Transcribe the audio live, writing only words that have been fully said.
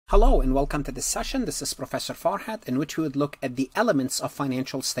Hello and welcome to this session. This is Professor Farhat, in which we would look at the elements of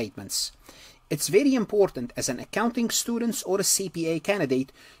financial statements. It's very important as an accounting student or a CPA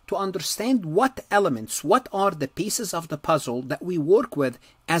candidate to understand what elements, what are the pieces of the puzzle that we work with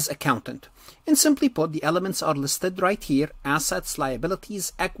as accountant. And simply put, the elements are listed right here: assets,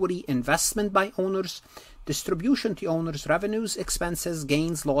 liabilities, equity, investment by owners, distribution to owners, revenues, expenses,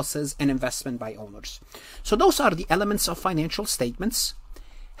 gains, losses, and investment by owners. So those are the elements of financial statements.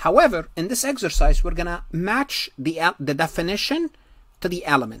 However, in this exercise, we're going to match the definition to the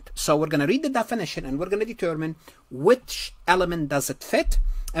element. So we're going to read the definition and we're going to determine which element does it fit.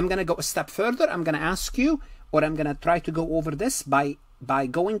 I'm going to go a step further. I'm going to ask you, or I'm going to try to go over this by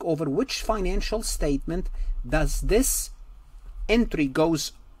going over which financial statement does this entry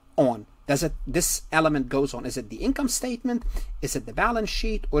goes on. This element goes on? Is it the income statement? Is it the balance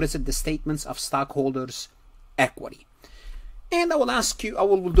sheet? Or is it the statements of stockholders' equity? And I will ask you, I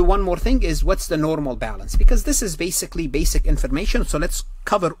will do one more thing, is what's the normal balance? Because this is basically basic information. So let's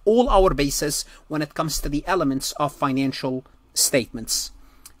cover all our bases when it comes to the elements of financial statements.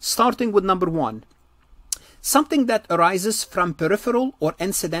 Starting with number one, something that arises from peripheral or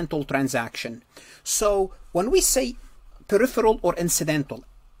incidental transaction. So when we say peripheral or incidental,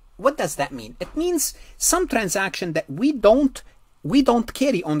 what does that mean? It means some transaction that we don't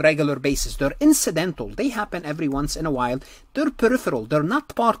carry on regular basis. They're incidental. They happen every once in a while. They're peripheral. They're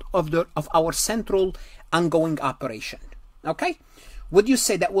not part of our central ongoing operation. Okay? Would you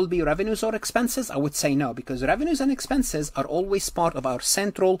say that will be revenues or expenses? I would say no, because revenues and expenses are always part of our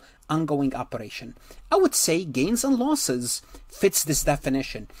central ongoing operation. I would say gains and losses fits this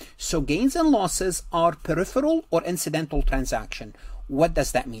definition. So gains and losses are peripheral or incidental transaction. What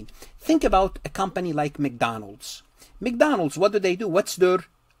does that mean? Think about a company like McDonald's. McDonald's, what do? What's their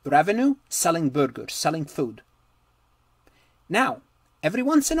revenue? Selling burgers, selling food. Now, every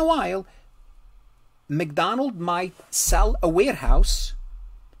once in a while, McDonald's might sell a warehouse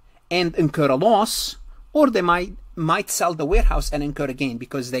and incur a loss, or they might sell the warehouse and incur a gain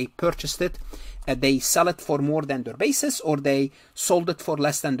because they purchased it, they sell it for more than their basis, or they sold it for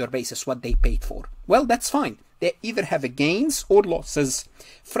less than their basis, what they paid for. Well, that's fine. They either have a gains or losses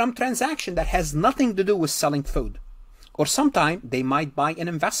from transaction that has nothing to do with selling food. Or sometimes they might buy an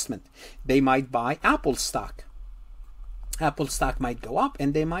investment. They might buy Apple stock. Apple stock might go up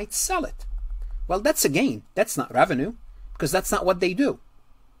and they might sell it. Well, that's a gain. That's not revenue, because that's not what they do.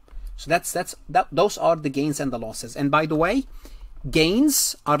 So those are the gains and the losses. And by the way,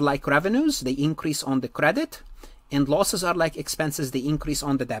 gains are like revenues. They increase on the credit, and losses are like expenses. They increase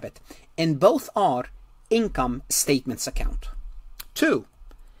on the debit. And both are income statements account. 2.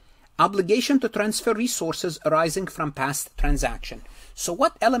 Obligation to transfer resources arising from past transaction. So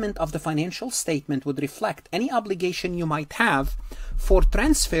what element of the financial statement would reflect any obligation you might have for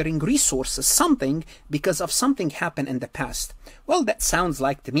transferring resources, something because of something happened in the past? Well, that sounds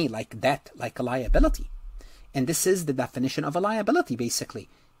like to me like debt, like a liability. And this is the definition of a liability, basically.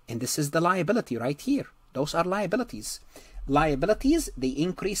 And this is the liability right here. Those are liabilities. Liabilities, they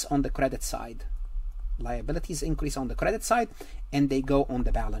increase on the credit side. Liabilities increase on the credit side and they go on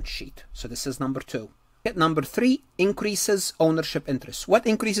the balance sheet. So this is number 2. Number 3, increases ownership interest. What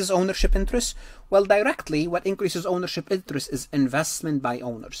increases ownership interest? Well, directly, what increases ownership interest is investment by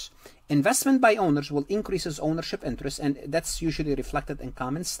owners. Investment by owners will increases ownership interest, and that's usually reflected in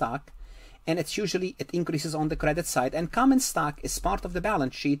common stock. And it increases on the credit side, and common stock is part of the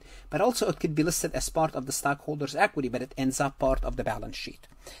balance sheet, but also it could be listed as part of the stockholders' equity, but it ends up part of the balance sheet.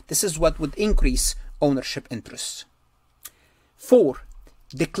 This is what would increase ownership interest. 4,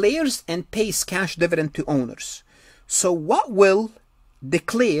 declares and pays cash dividend to owners. So what will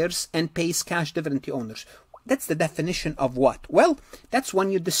declares and pays cash dividend to owners? That's the definition of what? Well, that's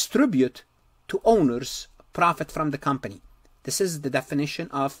when you distribute to owners profit from the company. This is the definition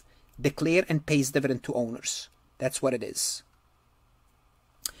of declare and pays dividend to owners. That's what it is.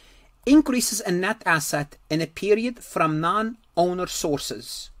 Increases a net asset in a period from non-owner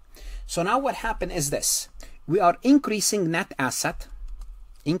sources. So now what happened is this. We are increasing net asset,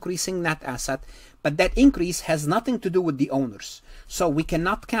 but that increase has nothing to do with the owners. So we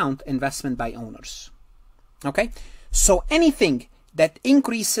cannot count investment by owners. Okay? So anything that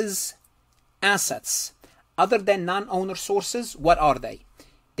increases assets other than non-owner sources, what are they?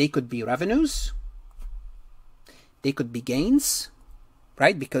 They could be revenues. They could be gains,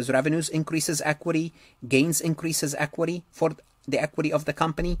 right? Because revenues increases equity, gains increases equity for the equity of the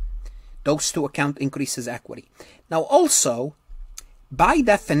company. Those two account increases equity. Now also, by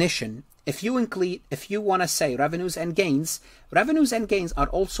definition, if you want to say revenues and gains are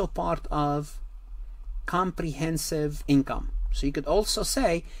also part of comprehensive income. So you could also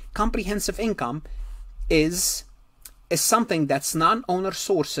say comprehensive income is something that's non-owner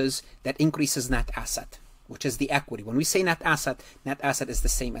sources that increases net asset, which is the equity. When we say net asset is the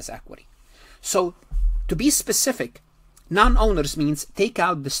same as equity. So to be specific, non-owners means take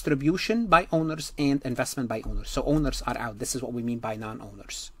out distribution by owners and investment by owners. So owners are out. This is what we mean by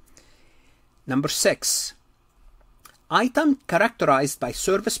non-owners. Number 6, item characterized by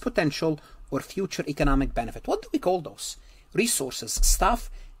service potential or future economic benefit. What do we call those? Resources, stuff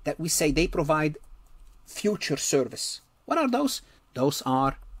that we say they provide future service. What are those? Those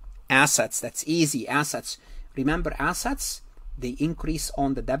are assets. That's easy. Assets. Remember, assets, they increase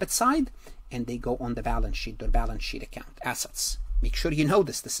on the debit side and they go on the balance sheet, their balance sheet account. Assets. Make sure you know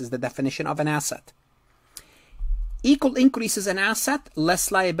this. This is the definition of an asset. Equal increases in asset,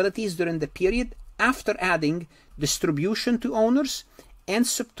 less liabilities during the period after adding distribution to owners and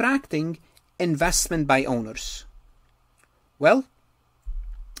subtracting investment by owners. Well,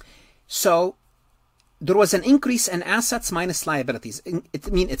 so there was an increase in assets minus liabilities.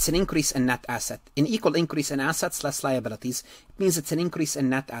 It means it's an increase in net asset. An equal increase in assets less liabilities. It means it's an increase in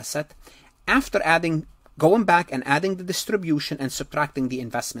net asset after going back and adding the distribution and subtracting the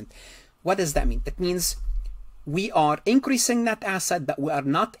investment. What does that mean? It means we are increasing net asset, but we are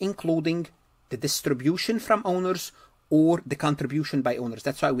not including the distribution from owners or the contribution by owners.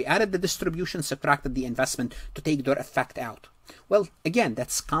 That's why we added the distribution, subtracted the investment to take their effect out. Well, again,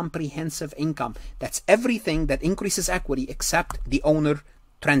 that's comprehensive income. That's everything that increases equity except the owner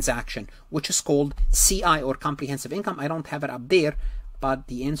transaction, which is called CI or comprehensive income. I don't have it up there, but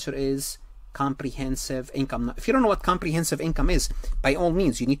the answer is comprehensive income. Now, if you don't know what comprehensive income is, by all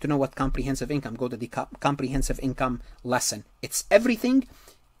means, you need to know what comprehensive income. Go to the comprehensive income lesson. It's everything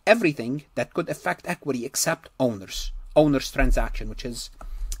that could affect equity except owners transaction, which is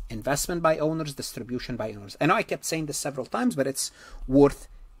investment by owners, distribution by owners. I know I kept saying this several times, but it's worth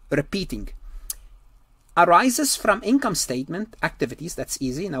repeating. Arises from income statement activities. That's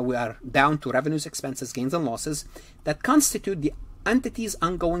easy. Now we are down to revenues, expenses, gains, and losses that constitute the entity's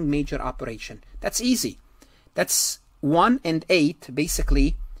ongoing major operation. That's easy. That's 1 and 8,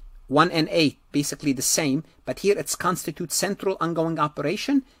 basically 1 and 8, basically the same, but here it's constitute central ongoing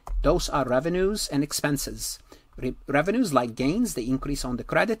operation. Those are revenues and expenses. Revenues, like gains, they increase on the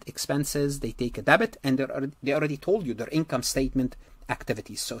credit. Expenses, they take a debit, and they already told you their income statement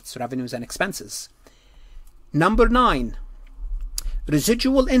activities. So it's revenues and expenses. Number 9,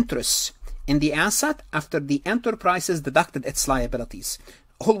 residual interest in the asset after the enterprise has deducted its liabilities.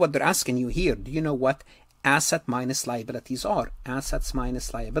 All what they're asking you here, do you know what asset minus liabilities are? Assets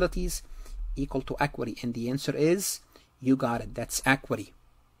minus liabilities equal to equity, and the answer is, you got it, that's equity.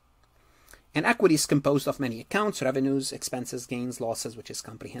 And equity is composed of many accounts: revenues, expenses, gains, losses, which is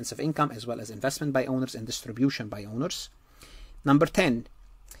comprehensive income, as well as investment by owners and distribution by owners. Number 10,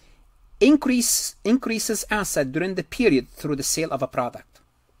 increases asset during the period through the sale of a product.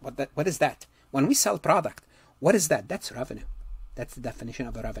 What is that? When we sell product, what is that? That's revenue. That's the definition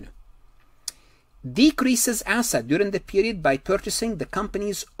of a revenue. Decreases asset during the period by purchasing the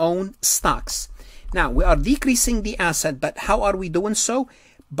company's own stocks. Now, we are decreasing the asset, but how are we doing so?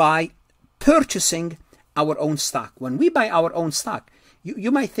 By purchasing our own stock. When we buy our own stock,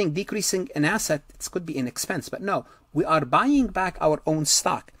 you might think decreasing an asset, it could be an expense, but no, we are buying back our own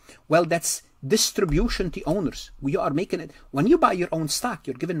stock. Well, that's distribution to owners. We are making it, when you buy your own stock,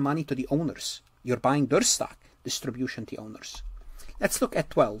 you're giving money to the owners. You're buying their stock, distribution to owners. Let's look at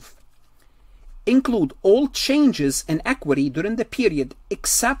 12. Include all changes in equity during the period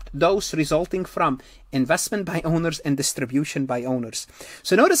except those resulting from investment by owners and distribution by owners.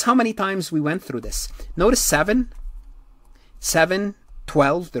 So notice how many times we went through this. Notice 7,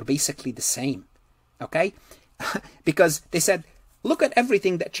 12, they're basically the same. Okay? Because they said, look at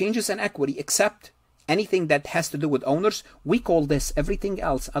everything that changes in equity except anything that has to do with owners. We call this everything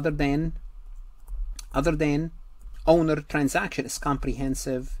else other than owner transaction is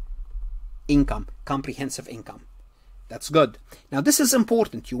comprehensive income. Comprehensive income. That's good. Now this is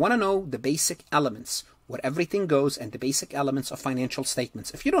important. You want to know the basic elements, where everything goes, and the basic elements of financial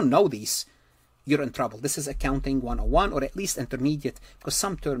statements. If you don't know these, you're in trouble. This is accounting 101, or at least intermediate, because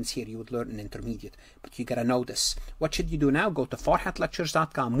some terms here you would learn in intermediate, but you gotta know this. What should you do now? Go to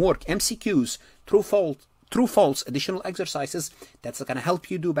farhatlectures.com, work, MCQs, true false, additional exercises. That's gonna help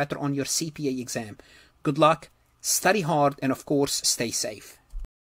you do better on your CPA exam. Good luck, study hard, and of course, stay safe.